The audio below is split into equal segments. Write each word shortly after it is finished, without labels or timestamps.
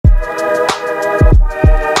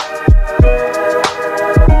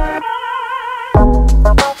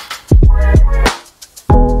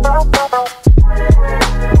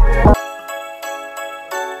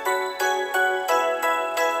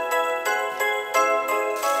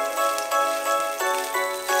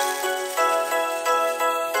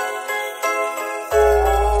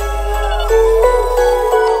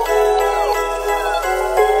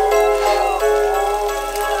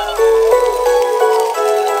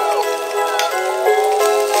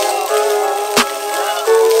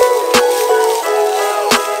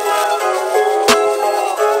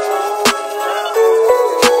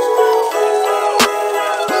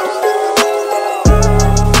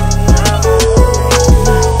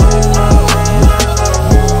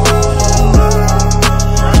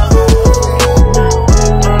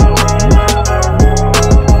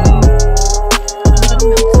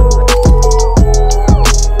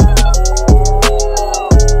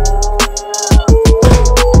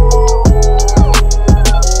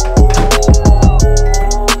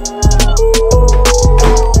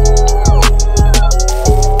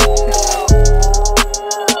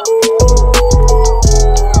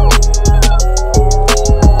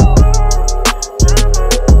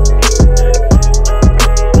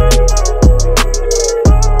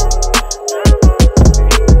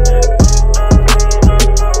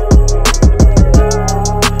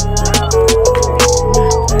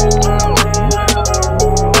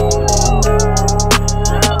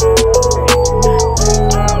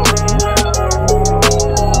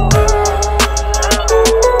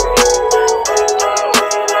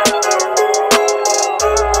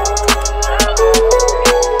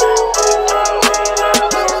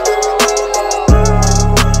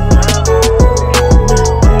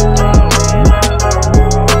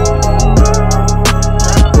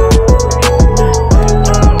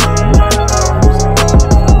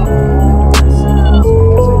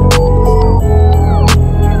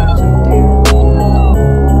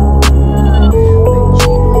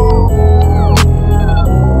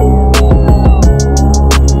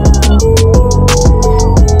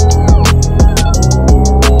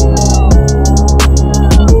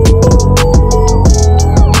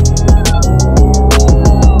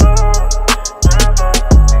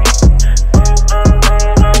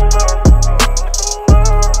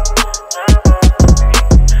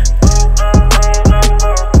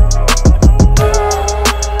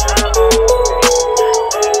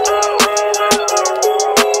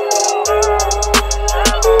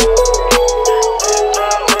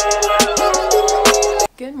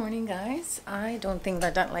I don't think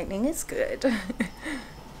that that lightning is good.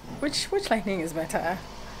 Which lightning is better?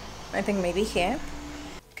 I think maybe here.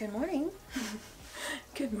 Good morning.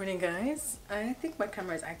 Good morning, guys. I think my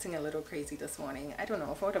camera is acting a little crazy this morning. I don't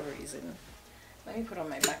know, for whatever reason. Let me put on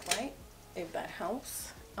my backlight if that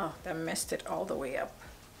helps. Oh, that messed it all the way up.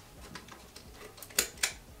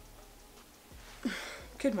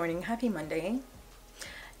 Good morning, happy Monday.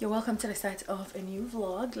 You're welcome to the start of a new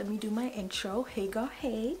vlog. Let me do my intro. Hey girl,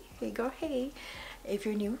 hey. Hey girl, hey. If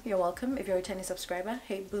you're new, you're welcome. If you're a returning subscriber,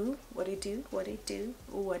 hey boo, what it do, what it do,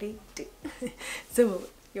 what it do. So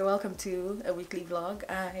you're welcome to a weekly vlog.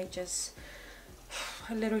 I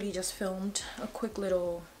literally just filmed a quick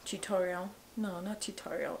little tutorial. No, not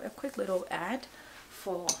tutorial, a quick little ad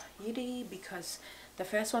for Yidi because the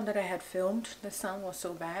first one that I had filmed, the sound was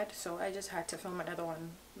so bad, so I just had to film another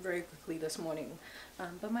one very quickly this morning.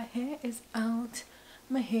 But my hair is out.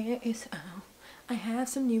 My hair is out. I have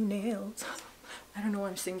some new nails. I don't know why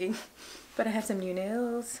I'm singing, but I have some new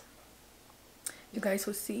nails. You guys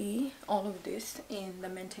will see all of this in the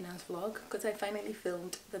maintenance vlog because I finally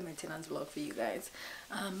filmed the maintenance vlog for you guys.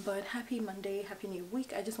 But happy Monday, happy new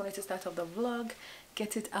week. I just wanted to start off the vlog,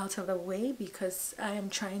 get it out of the way because I am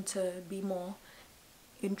trying to be more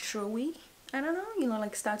intro-y. I don't know, you know,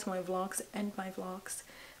 like start my vlogs, end my vlogs,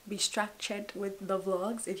 be structured with the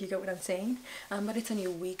vlogs, if you get what I'm saying. But it's a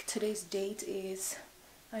new week. Today's date is,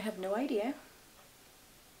 I have no idea.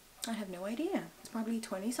 It's probably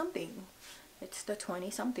 20 something. It's the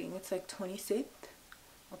 20 something. It's like 26th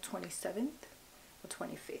or 27th or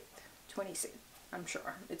 25th. 26th, I'm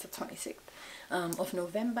sure. It's the 26th of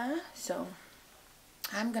November. So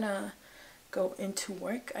I'm gonna go into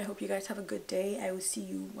work. I hope you guys have a good day. I will see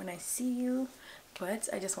you when I see you. But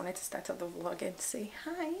I just wanted to start off the vlog and say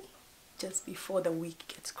hi just before the week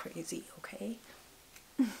gets crazy, okay?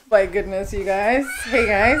 My goodness, you guys. Hey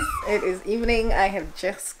guys, it is evening. I have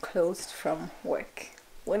just closed from work.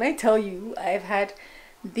 When I tell you I've had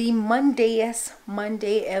the Mondayest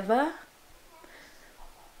Monday ever,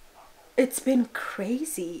 it's been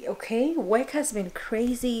crazy, okay? Work has been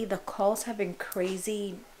crazy. The calls have been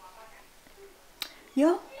crazy.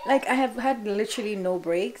 Yo, like I have had literally no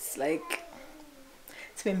breaks. Like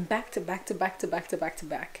it's been back to back to back to back to back to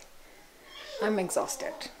back. I'm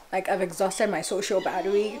exhausted. Like I've exhausted my social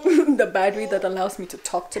battery. The battery that allows me to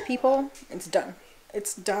talk to people. It's done.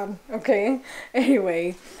 It's done, okay?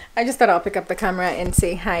 Anyway, I just thought I'll pick up the camera and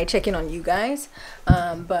say hi, check in on you guys.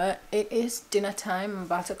 But it is dinner time. I'm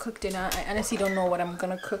about to cook dinner. I honestly don't know what I'm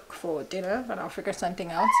gonna cook for dinner, but I'll figure something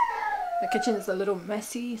out. The kitchen is a little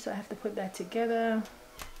messy, so I have to put that together.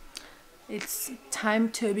 It's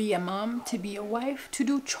time to be a mom, to be a wife, to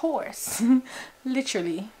do chores.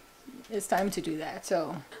 Literally, it's time to do that.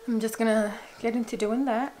 So I'm just gonna get into doing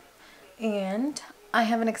that. And I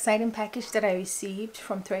have an exciting package that I received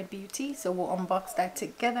from Thread Beauty, so we'll unbox that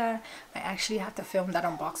together. I actually have to film that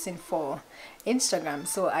unboxing for Instagram,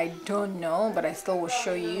 so I don't know, but I still will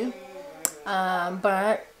show you.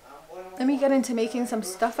 But let me get into making some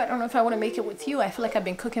stuff. I don't know if I want to make it with you. I feel like I've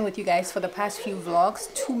been cooking with you guys for the past few vlogs.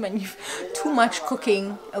 Too much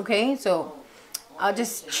cooking, okay? So I'll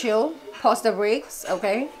just chill, pause the brakes,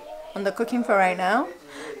 okay, on the cooking for right now,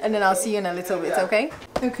 and then I'll see you in a little bit, okay?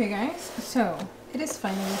 Okay guys, so it is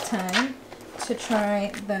finally time to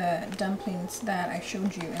try the dumplings that I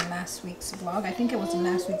showed you in last week's vlog. I think it was in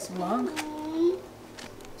last week's vlog.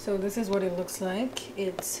 So this is what it looks like.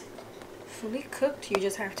 It's fully cooked. You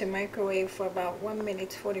just have to microwave for about 1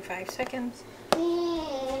 minute 45 seconds.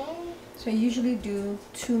 So I usually do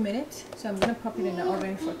 2 minutes, so I'm gonna pop it in the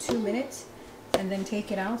oven for 2 minutes and then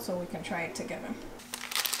take it out so we can try it together.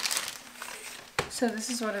 So this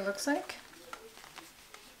is what it looks like.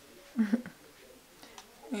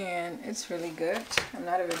 And it's really good, I'm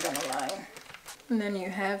not even gonna lie. And then you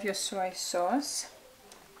have your soy sauce,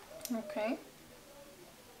 okay.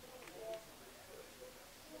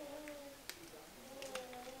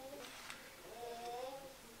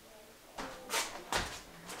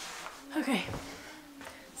 Okay,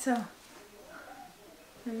 so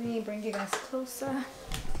let me bring you guys closer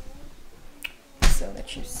so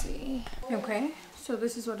that you see. Okay, so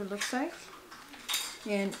this is what it looks like.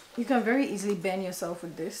 And you can very easily burn yourself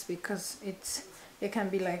with this because it can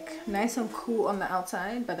be like nice and cool on the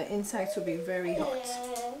outside, but the insides will be very hot.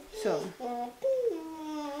 So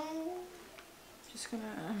just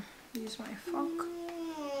gonna use my fork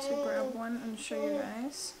to grab one and show you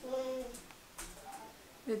guys.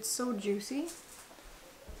 It's so juicy.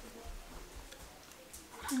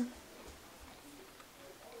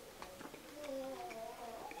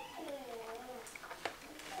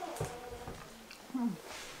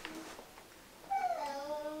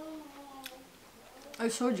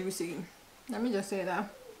 It's so juicy. Let me just say that.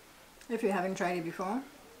 If you haven't tried it before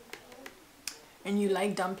and you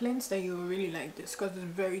like dumplings, then you will really like this because it's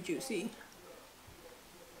very juicy.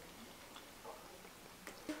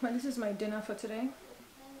 But this is my dinner for today.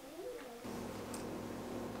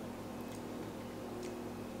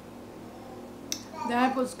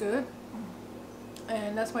 That was good.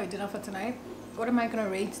 And that's my dinner for tonight. What am I gonna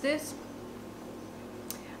rate this?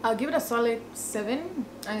 I'll give it a solid 7,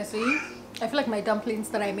 honestly. I feel like my dumplings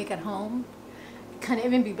that I make at home can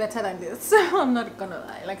even be better than this. I'm not gonna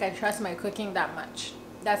lie. Like, I trust my cooking that much.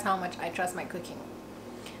 That's how much I trust my cooking.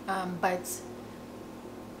 But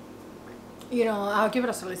you know, I'll give it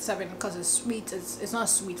a solid 7 because it's sweet. It's not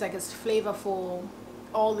sweet, like it's flavorful.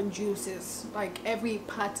 All the juices, like every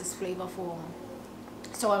part is flavorful.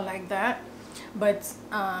 So I like that. But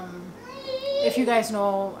if you guys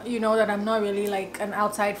know, you know that I'm not really like an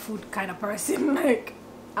outside food kind of person. Like,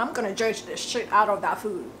 I'm gonna judge the shit out of that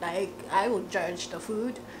food. Like, I will judge the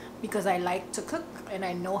food because I like to cook and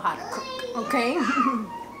I know how to cook, okay?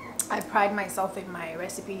 I pride myself in my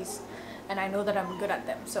recipes and I know that I'm good at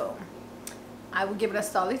them. So I will give it a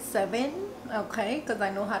solid 7, okay? Because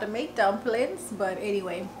I know how to make dumplings. But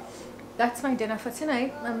anyway, that's my dinner for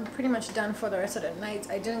tonight. I'm pretty much done for the rest of the night.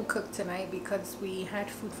 I didn't cook tonight because we had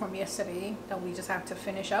food from yesterday that we just have to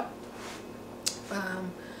finish up.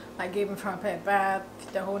 I gave him from a bath,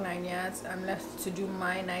 the whole 9 yards. I'm left to do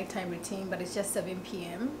my nighttime routine, but it's just 7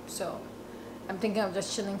 p.m. So I'm thinking of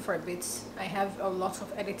just chilling for a bit. I have a lot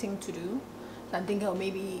of editing to do. So I'm thinking of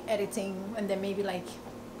maybe editing, and then maybe like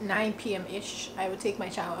 9 p.m. ish I will take my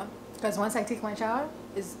shower. Because once I take my shower,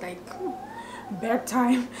 it's like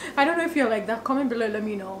bedtime. I don't know if you're like that. Comment below, let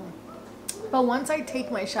me know. But once I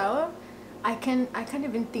take my shower, I can't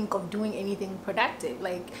even think of doing anything productive.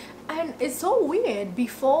 Like, and it's so weird.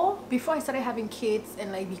 Before I started having kids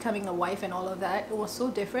and like becoming a wife and all of that, it was so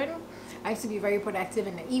different. I used to be very productive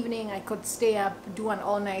in the evening. I could stay up, do an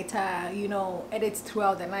all-nighter, you know, edit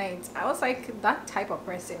throughout the night. I was like that type of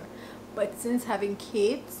person. But since having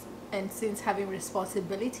kids and since having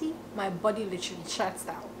responsibility, my body literally shuts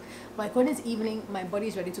down. Like, when it's evening, my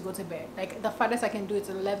body's ready to go to bed. Like, the farthest I can do is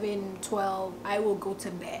 11, 12. I will go to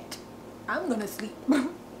bed. I'm gonna sleep.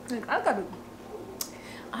 Like,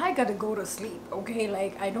 I gotta go to sleep, okay?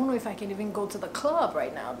 Like, I don't know if I can even go to the club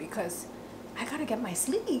right now because I gotta get my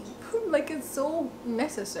sleep. Like, it's so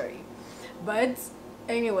necessary. But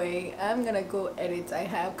anyway, I'm gonna go edit. I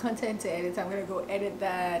have content to edit. I'm gonna go edit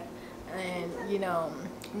that and, you know,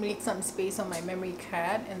 make some space on my memory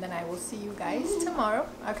card, and then I will see you guys tomorrow,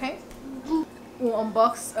 okay? We'll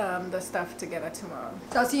unbox the stuff together tomorrow.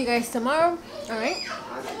 So I'll see you guys tomorrow, alright?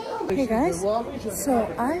 Hey guys,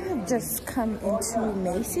 so I have just come into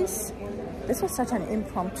Macy's. This was such an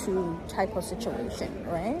impromptu type of situation,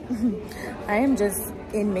 right? I am just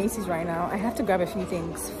in Macy's right now. I have to grab a few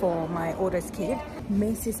things for my oldest kid.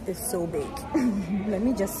 Macy's is so big. Let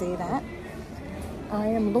me just say that. I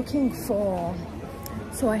am looking for,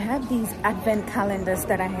 so I have these advent calendars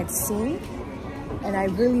that I had seen and I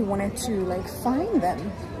really wanted to like find them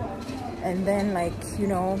and then like, you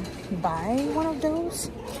know, buy one of those.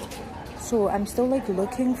 So I'm still like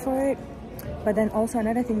looking for it. But then also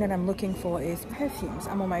another thing that I'm looking for is perfumes.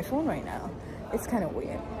 I'm on my phone right now. It's kind of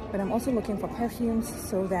weird, but I'm also looking for perfumes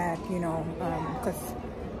so that, you know, because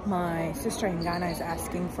my sister in Ghana is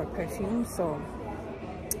asking for perfumes, so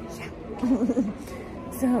yeah.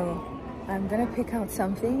 So I'm gonna pick out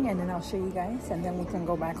something and then I'll show you guys and then we can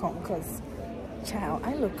go back home because, child,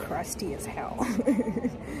 I look crusty as hell.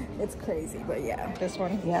 It's crazy, but yeah. This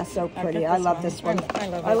one. Yeah, so pretty. I love this one. I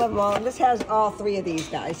love it. I love them all. This has all 3 of these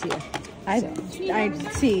guys here. I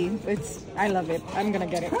see. I love it. I'm gonna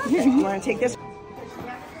get it. You want to take this?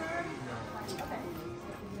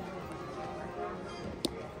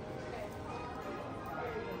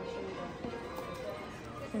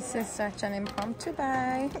 This is such an impromptu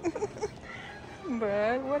buy.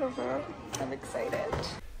 But whatever. I'm excited.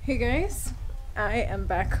 Hey guys, I am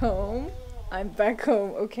back home. I'm back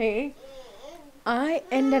home, okay? I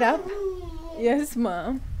ended up, yes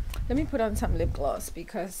mom. Let me put on some lip gloss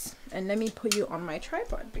because, and let me put you on my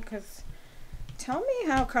tripod because tell me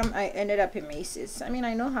how come I ended up in Macy's. I mean,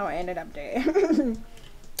 I know how I ended up there.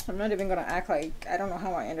 I'm not even gonna act like I don't know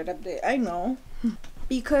how I ended up there. I know.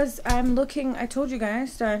 Because I'm looking, I told you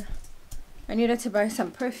guys that I needed to buy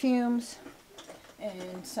some perfumes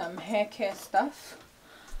and some hair care stuff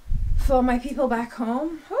for my people back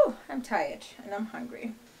home. Oh, I'm tired and I'm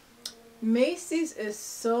hungry. Macy's is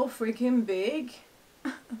so freaking big.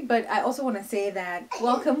 But I also want to say that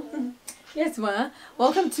welcome. Yes, ma.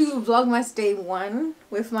 Welcome to Vlogmas Day 1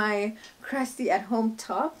 with my crusty at home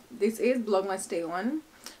top. This is Vlogmas Day 1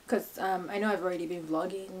 because I know I've already been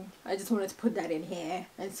vlogging. I just wanted to put that in here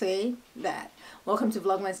and say that. Welcome to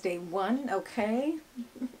Vlogmas Day 1, okay?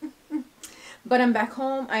 But I'm back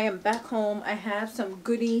home. I am back home. I have some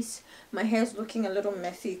goodies. My hair's looking a little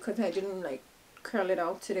messy because I didn't like curl it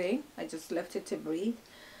out today. I just left it to breathe.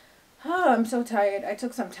 Oh, I'm so tired. I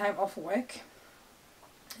took some time off work.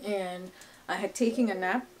 And I had taken a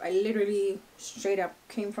nap. I literally straight up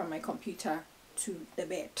came from my computer to the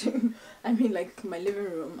bed. I mean, like my living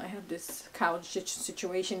room, I have this couch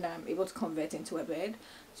situation that I'm able to convert into a bed.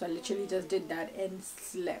 So I literally just did that and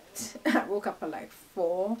slept. I woke up at like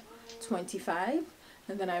 4:25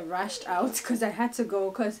 and then I rushed out because I had to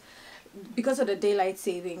go because of the daylight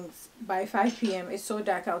savings. By 5 p.m. it's so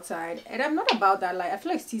dark outside, and I'm not about that. Like, I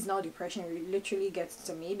feel like seasonal depression literally gets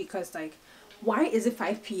to me because, like, why is it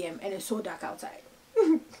 5 p.m. and it's so dark outside?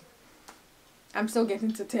 I'm still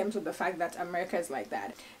getting to terms with the fact that America is like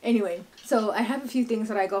that. Anyway, so I have a few things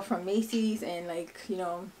that I got from Macy's and, like, you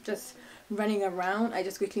know, just running around. I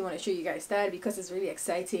just quickly want to show you guys that because it's really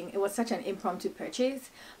exciting. It was such an impromptu purchase,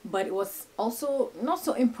 but it was also not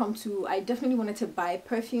so impromptu. I definitely wanted to buy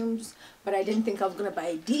perfumes, but I didn't think I was going to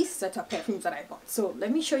buy these set of perfumes that I bought. So let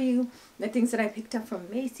me show you the things that I picked up from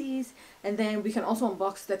Macy's, and then we can also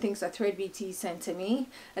unbox the things that Thread BT sent to me,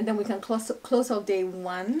 and then we can close off day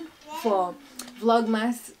 1 for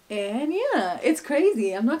Vlogmas. And yeah, it's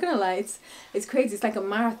crazy. I'm not gonna lie, it's crazy. It's like a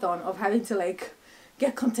marathon of having to like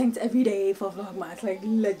get content every day for Vlogmas, like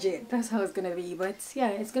legit. That's how it's gonna be. But yeah,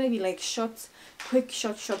 it's gonna be like quick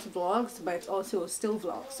short vlogs, but also still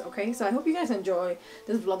vlogs. Okay, so I hope you guys enjoy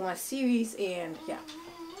this Vlogmas series, and yeah,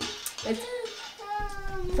 let's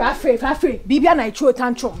Bibi and I throw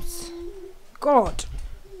tantrums. God,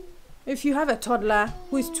 if you have a toddler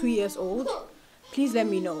who is 2 years old, please let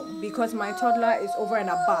me know because my toddler is over and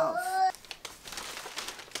above.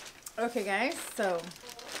 Okay guys, so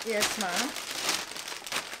yes ma'am,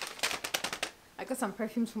 I got some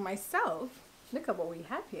perfumes for myself. Look at what we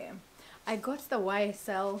have here. I got the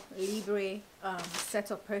YSL Libre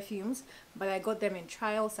set of perfumes, but I got them in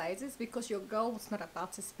trial sizes because your girl was not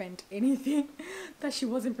about to spend anything that she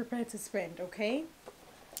wasn't prepared to spend, okay?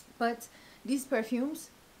 But these perfumes,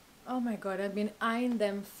 oh my god, I've been eyeing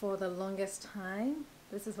them for the longest time.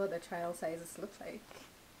 This is what the trial sizes look like.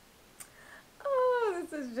 Oh,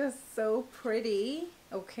 this is just so pretty,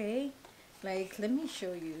 okay? Like, let me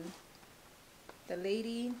show you. The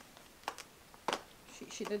lady,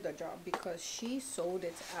 she did the job because she sold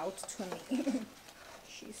it out to me.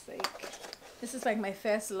 She's like, this is like my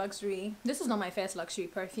first luxury. This is not my first luxury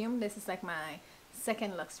perfume. This is like my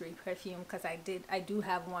second luxury perfume because I do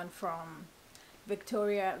have one from Victor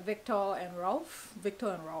and Rolf.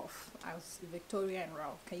 I was Victoria and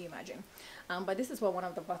Rolf. Can you imagine? But this is what one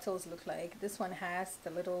of the bottles look like. This one has the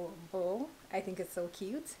little bow. I think it's so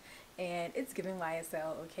cute, and it's giving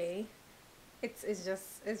YSL. Okay. It's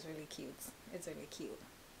really cute. It's really cute.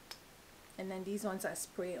 And then these ones are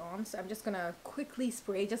spray on, so I'm just gonna quickly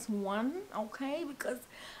spray just one, okay, because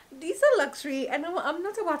these are luxury and I'm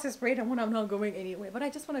not about to spray them when I'm not going anywhere, but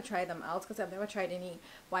I just want to try them out because I've never tried any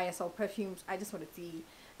YSL perfumes. I just want to see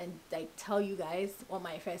and like tell you guys what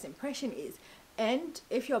my first impression is. And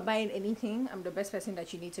if you're buying anything, I'm the best person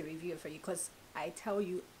that you need to review it for you because I tell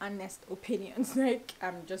you honest opinions. Like,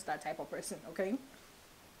 I'm just that type of person, okay?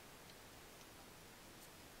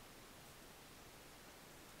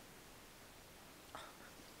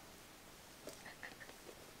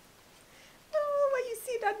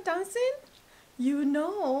 Dancing, you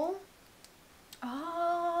know.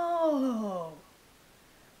 Oh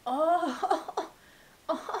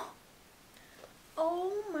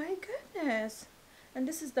my goodness. And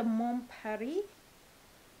this is the Mont Paris.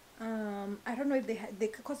 I don't know if they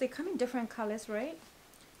because they come in different colors, right?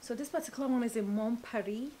 So this particular one is in Mont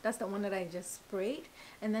Paris. That's the one that I just sprayed.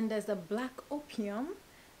 And then there's the Black Opium,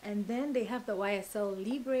 and then they have the YSL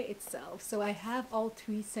Libre itself. So I have all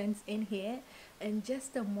 3 scents in here, and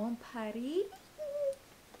just the Mont Paris.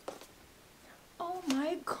 Oh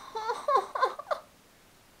my god.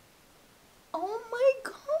 Oh my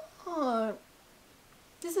god.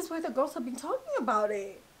 This is why the girls have been talking about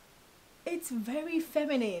it. It's very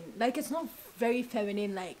feminine. Like, it's not very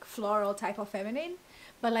feminine, like floral type of feminine,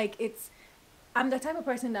 but like I'm the type of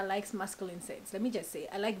person that likes masculine scents. Let me just say,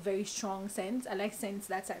 I like very strong scents. I like scents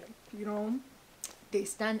that's like, you know, they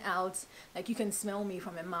stand out, like you can smell me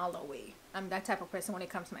from a mile away. I'm that type of person when it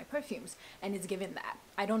comes to my perfumes, and it's given that.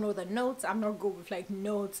 I don't know the notes. I'm not good with like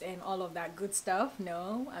notes and all of that good stuff.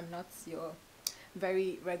 No, I'm not your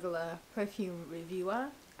very regular perfume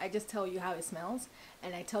reviewer. I just tell you how it smells,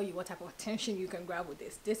 and I tell you what type of attention you can grab with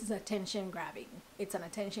this. This is attention grabbing. It's an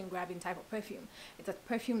attention grabbing type of perfume. It's a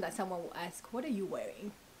perfume that someone will ask, what are you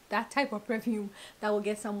wearing? That type of perfume that will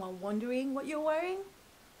get someone wondering what you're wearing.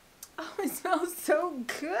 Oh, it smells so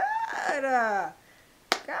good. God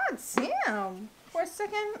damn. For a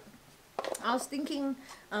second, I was thinking,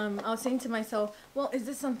 I was saying to myself, well, is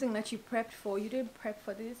this something that you prepped for? You didn't prep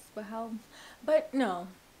for this, but how? But no,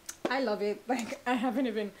 I love it. Like,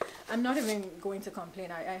 I'm not even going to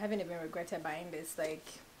complain. I haven't even regretted buying this. Like,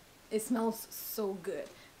 it smells so good.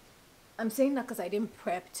 I'm saying that because I didn't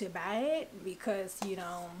prep to buy it, because, you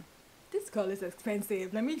know, this girl is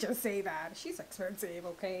expensive. Let me just say that. She's expensive,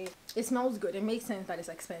 okay? It smells good. It makes sense that it's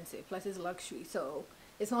expensive. Plus, it's luxury, so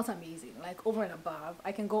it smells amazing. Like, over and above.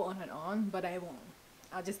 I can go on and on, but I won't.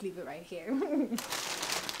 I'll just leave it right here.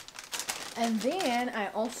 And then I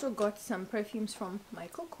also got some perfumes from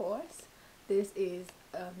Michael Kors. This is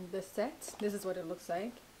the set. This is what it looks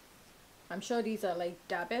like. I'm sure these are like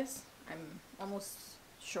dabas. I'm almost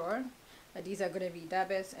sure that these are going to be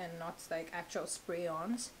dabas and not like actual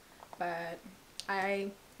spray-ons. But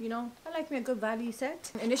I like me a good value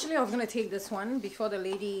set. Initially, I was going to take this one before the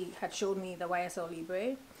lady had showed me the YSL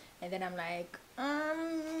Libre. And then I'm like,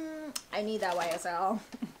 I need that YSL.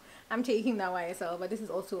 I'm taking that YSL, but this is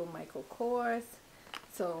also Michael Kors.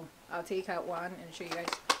 So I'll take out one and show you guys.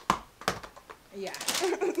 Yeah.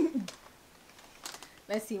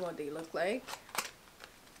 Let's see what they look like.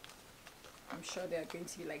 I'm sure they're going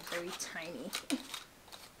to be like very tiny.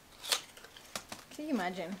 Can you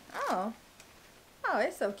imagine? Oh,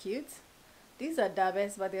 it's so cute. These are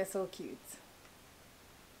dabas, but they're so cute.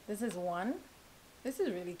 This is one. This is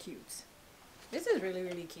really cute. This is really,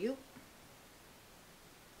 really cute.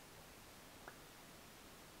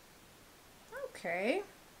 Okay.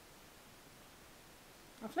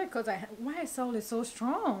 I feel like because YSL is so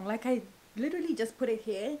strong. Like, I literally just put it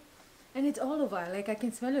here and it's all over. Like, I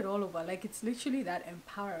can smell it all over. Like, it's literally that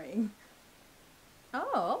empowering.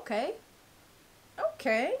 Oh, okay.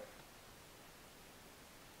 Okay.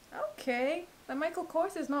 Okay. The Michael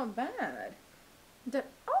Kors is not bad.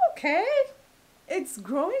 Okay. It's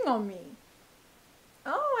growing on me.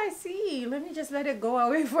 Oh, I see. Let me just let it go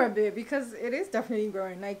away for a bit, because it is definitely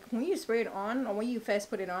growing. Like, when you spray it on, or when you first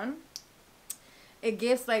put it on, it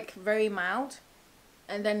gives like very mild.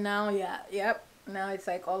 And then now, now it's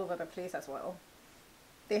like all over the place as well.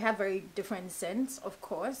 They have very different scents, of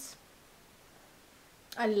course.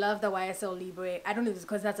 I love the YSL Libre. I don't know if it's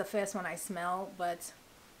because that's the first one I smell, but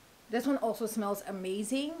this one also smells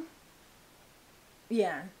amazing.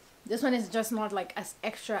 Yeah. This one is just not like as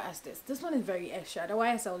extra as this. This one is very extra. The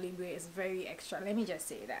YSL Libre is very extra. Let me just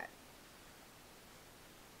say that.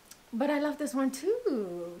 But I love this one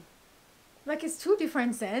too. Like, it's two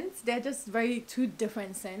different scents. They're just two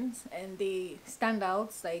different scents. And they stand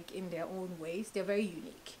out like in their own ways. They're very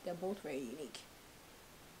unique. They're both very unique.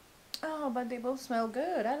 Oh, but they both smell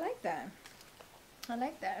good. I like that. I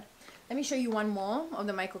like that. Let me show you one more of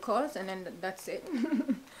the Michael Kors, and then that's it.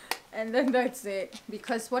 And then that's it,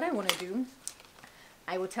 because what I want to do,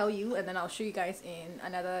 I will tell you, and then I'll show you guys in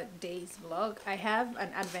another day's vlog. I have an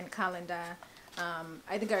advent calendar.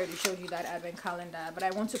 I think I already showed you that advent calendar, but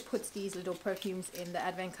I want to put these little perfumes in the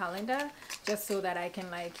advent calendar just so that I can,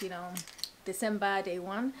 like, you know, December day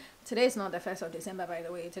 1. Today is not the 1st of December, by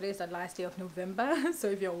the way. Today is the last day of November, so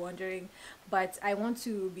if you're wondering. But I want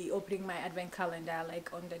to be opening my advent calendar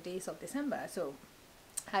like on the days of December, so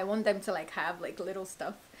I want them to like have like little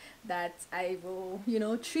stuff that I will, you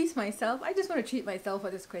know, treat myself. I just want to treat myself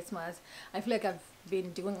for this Christmas. I feel like I've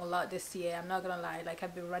been doing a lot this year. I'm not gonna lie. Like,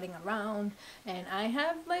 I've been running around, and I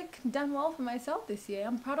have like done well for myself this year.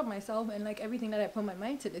 I'm proud of myself, and like everything that I put my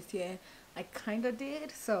mind to this year, I kind of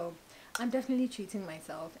did. So I'm definitely treating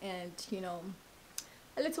myself, and you know,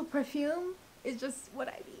 a little perfume is just what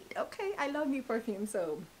I need. Okay, I love me perfume,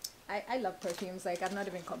 so I love perfumes. Like, I'm not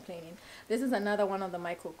even complaining. This is another one of the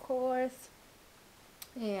Michael Kors,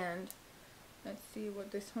 and let's see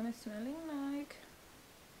what this one is smelling like.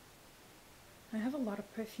 I have a lot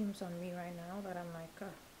of perfumes on me right now that I'm like,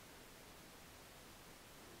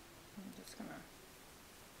 I'm just gonna,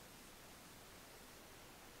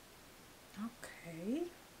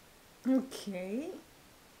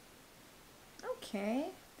 okay,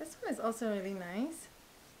 this one is also really nice.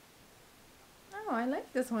 Oh, I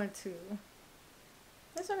like this one too.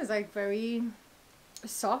 This one is like very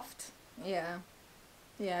soft. Yeah,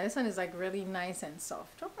 this one is like really nice and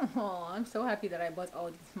soft. Oh, I'm so happy that I bought all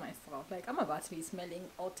these myself. Like, I'm about to be smelling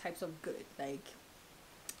all types of good. Like,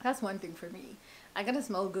 That's one thing for me. I gotta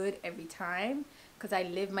smell good every time because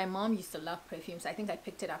my mom used to love perfumes. I think I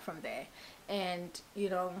picked it up from there. And, you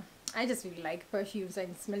know, I just really like perfumes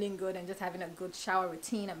and smelling good and just having a good shower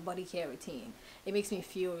routine and body care routine. It makes me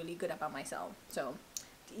feel really good about myself. So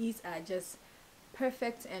these are just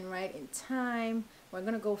perfect and right in time. We're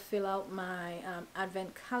gonna go fill out my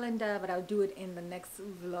advent calendar, but I'll do it in the next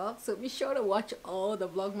vlog, so be sure to watch all the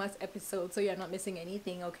vlogmas episodes so you're not missing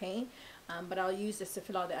anything, okay? But I'll use this to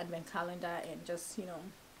fill out the advent calendar and just, you know,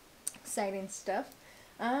 exciting stuff.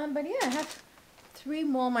 But yeah, I have 3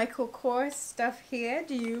 more Michael Kors stuff here.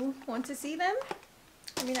 Do you want to see them?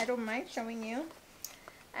 I mean, I don't mind showing you.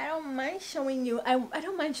 I don't mind showing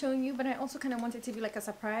you, but I also kind of want it to be like a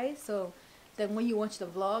surprise, so then when you watch the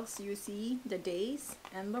vlogs, you see the days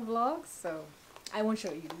and the vlogs. So I won't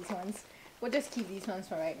show you these ones. We'll just keep these ones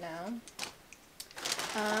for right now.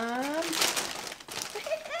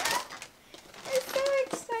 It's so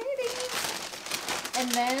exciting.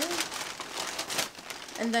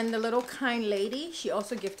 And then the little kind lady, she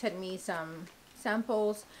also gifted me some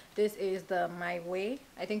samples. This is the My Way.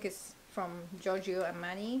 I think it's from Giorgio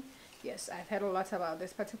Armani. Yes, I've heard a lot about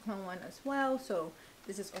this particular one as well, so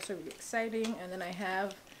this is also really exciting. And then I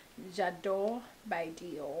have J'adore by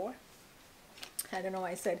Dior. I don't know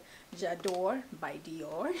why I said J'adore by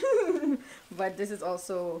Dior, but this is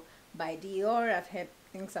also by Dior. I've heard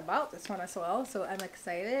things about this one as well, so I'm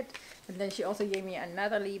excited. And then she also gave me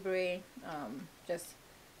another Libre, just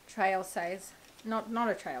trial size, not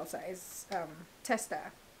a trial size,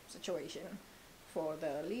 tester situation for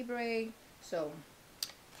the Libre. So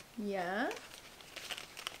yeah.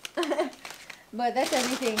 But that's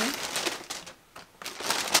everything.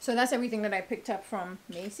 So that's everything that I picked up from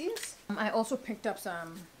Macy's. I also picked up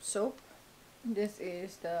some soap. This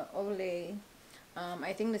is the Olay.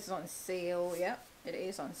 I think this is on sale. Yep, it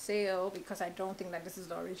is on sale because I don't think that this is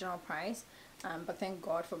the original price. But thank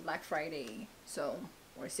God for Black Friday, so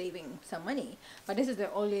we're saving some money. But this is the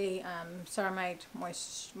Olay Ceramide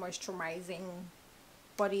Moisturizing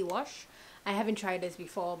Body Wash. I haven't tried this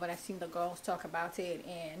before, but I've seen the girls talk about it,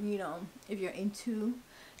 and you know, if you're into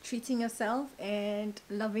treating yourself and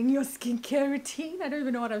loving your skincare routine, I don't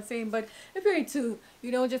even know what I'm saying, but if you're into,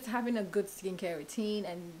 you know, just having a good skincare routine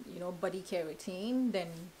and, you know, body care routine, then,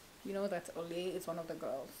 you know, that's Olay is one of the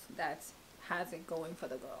girls that has it going for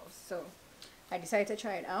the girls. So I decided to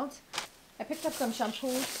try it out. I picked up some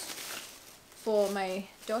shampoos for my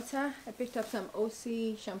daughter. I picked up some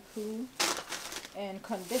OC shampoo and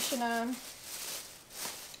conditioner,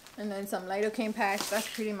 and then some lidocaine patch. That's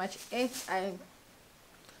pretty much it.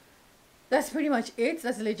 That's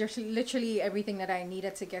literally everything that I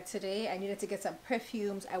needed to get today. I needed to get some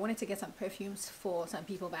perfumes. I wanted to get some perfumes for some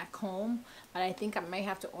people back home, but I think I might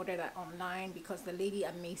have to order that online because the lady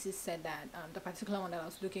at Macy's said that the particular one that I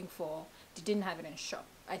was looking for, they didn't have it in shop.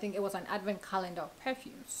 I think it was an advent calendar of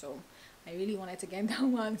perfumes, so I really wanted to get that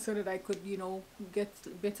one so that I could, you know, get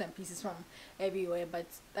bits and pieces from everywhere. But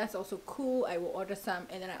that's also cool. I will order some,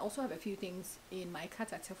 and then I also have a few things in my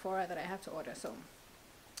cart at Sephora that I have to order, so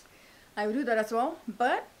I will do that as well.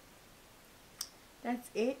 But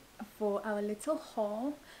that's it for our little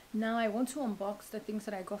haul. Now I want to unbox the things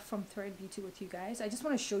that I got from Thread Beauty with you guys. I just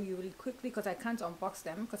want to show you really quickly because I can't unbox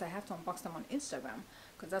them because I have to unbox them on Instagram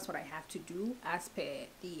because that's what I have to do as per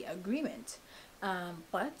the agreement.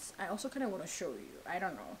 But I also kind of want to show you. I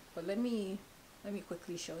don't know, but let me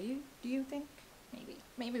quickly show you. Do you think?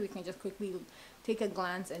 Maybe we can just quickly take a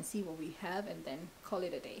glance and see what we have and then call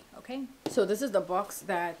it a day. Okay, so this is the box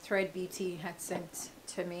that Thread Beauty had sent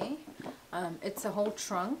to me. It's a whole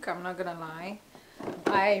trunk, I'm not gonna lie.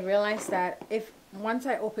 I realized that if once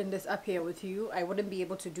I open this up here with you, I wouldn't be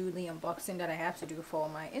able to do the unboxing that I have to do for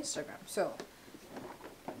my Instagram, so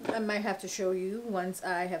I might have to show you once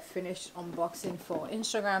I have finished unboxing for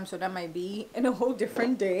Instagram, so that might be in a whole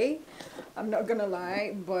different day. I'm not gonna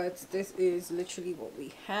lie, but this is literally what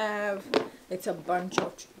we have. It's a bunch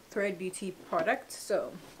of Thread Beauty products,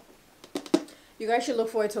 so you guys should look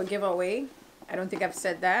forward to a giveaway. I don't think I've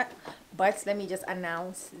said that, but let me just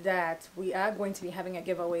announce that we are going to be having a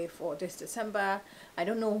giveaway for this December. I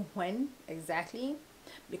don't know when exactly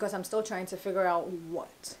because I'm still trying to figure out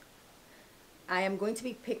what. I am going to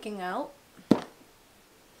be picking out,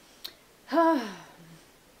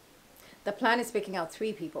 the plan is picking out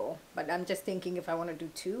 3 people, but I'm just thinking if I want to do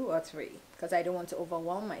 2 or 3 because I don't want to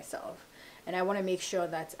overwhelm myself. And I want to make sure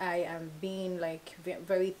that I am being like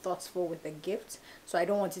very thoughtful with the gift. So I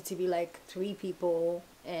don't want it to be like 3 people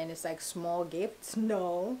and it's like small gifts.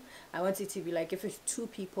 No, I want it to be like if it's 2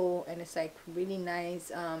 people and it's like really nice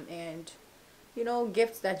and, you know,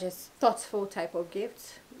 gifts that just thoughtful type of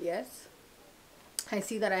gifts. Yes. I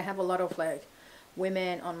see that I have a lot of like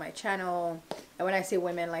women on my channel, and when I say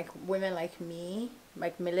women like me,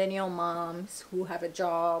 like millennial moms who have a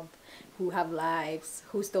job, who have lives,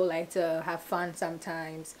 who still like to have fun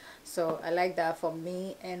sometimes. So I like that for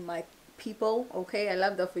me and my people. Okay, I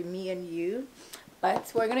love that for me and you.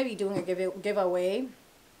 But we're gonna be doing a giveaway.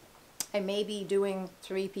 I may be doing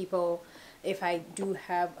 3 people if I do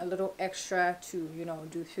have a little extra to, you know,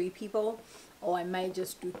 do 3 people, or I might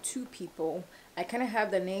just do 2 people. I kind of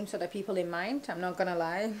have the names of the people in mind. I'm not gonna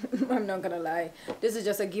lie. I'm not gonna lie. This is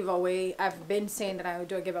just a giveaway. I've been saying that I would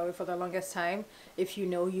do a giveaway for the longest time. If you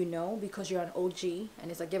know, you know, because you're an OG, and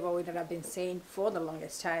it's a giveaway that I've been saying for the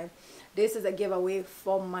longest time. This is a giveaway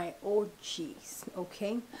for my OGs,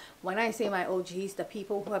 okay? When I say my OGs, the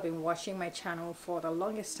people who have been watching my channel for the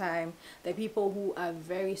longest time, the people who are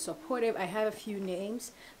very supportive. I have a few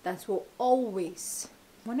names that will always,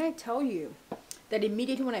 when I tell you that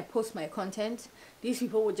immediately when I post my content, these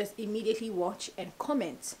people will just immediately watch and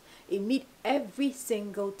comment. Every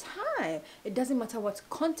single time. It doesn't matter what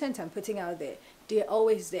content I'm putting out there. They're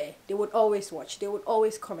always there. They would always watch. They would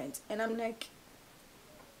always comment. And I'm like,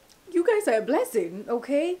 you guys are a blessing,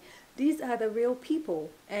 okay? These are the real people.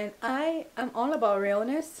 And I am all about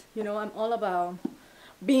realness. You know, I'm all about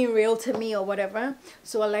being real to me or whatever.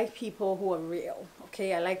 So I like people who are real,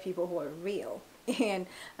 okay? I like people who are real. And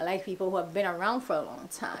I like people who have been around for a long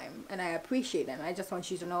time, and I appreciate them. I just want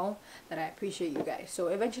you to know that I appreciate you guys. So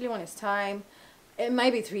eventually when it's time, it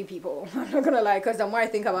might be 3 people. I'm not gonna lie, because the more I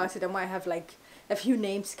think about it, the more I have like a few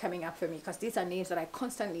names coming up for me, because these are names that I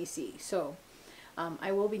constantly see. So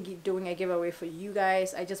I will be doing a giveaway for you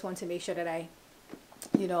guys. I just want to make sure that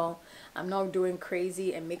I'm not doing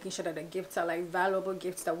crazy, and making sure that the gifts are like valuable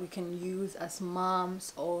gifts that we can use as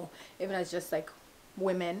moms, or even as just like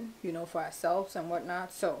women, you know, for ourselves and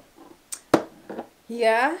whatnot. So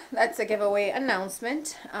yeah, that's a giveaway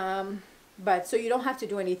announcement. But so you don't have to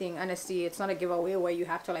do anything. Honestly, it's not a giveaway where you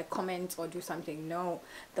have to like comment or do something. No,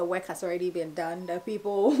 the work has already been done. The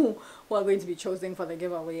people who are going to be chosen for the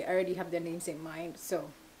giveaway, I already have their names in mind. So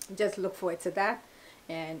just look forward to that,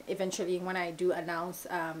 and eventually when I do announce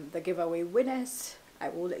the giveaway winners, I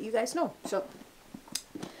will let you guys know. So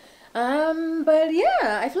but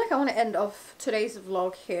yeah, I feel like I want to end off today's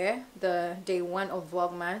vlog here. The day 1 of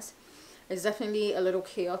Vlogmas is definitely a little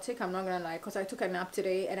chaotic, I'm not gonna lie, because I took a nap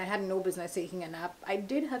today and I had no business taking a nap. I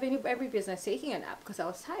did have every business taking a nap because I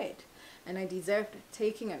was tired and I deserved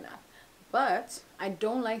taking a nap. But I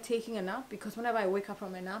don't like taking a nap because whenever I wake up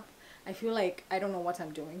from a nap, I feel like I don't know what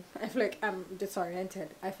I'm doing. I feel like I'm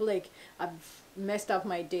disoriented. I feel like I've messed up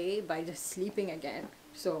my day by just sleeping again.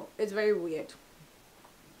 So it's very weird.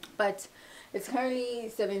 But it's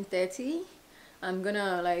currently 7:30. I'm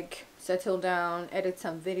gonna like settle down, edit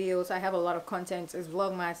some videos. I have a lot of content. It's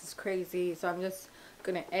Vlogmas, it's crazy. So I'm just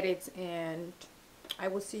gonna edit, and I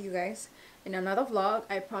will see you guys in another vlog.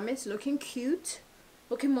 I promise, looking cute,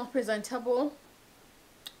 looking more presentable,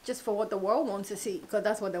 just for what the world wants to see, because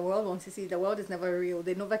that's what the world wants to see. The world is never real.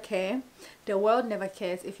 They never care. The world never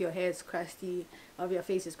cares if your hair is crusty or if your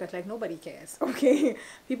face is crusty. Like, nobody cares, okay?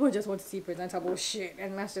 People just want to see presentable shit,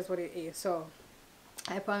 and that's just what it is. So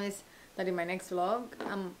I promise that in my next vlog,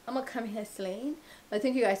 I'm gonna come here slaying. But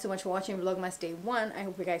thank you guys so much for watching Vlogmas Day 1. I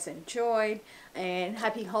hope you guys enjoyed, and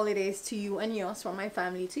happy holidays to you and yours, from my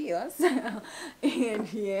family to yours.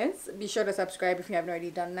 And yes, be sure to subscribe if you haven't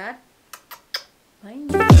already done that.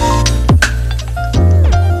 Bye.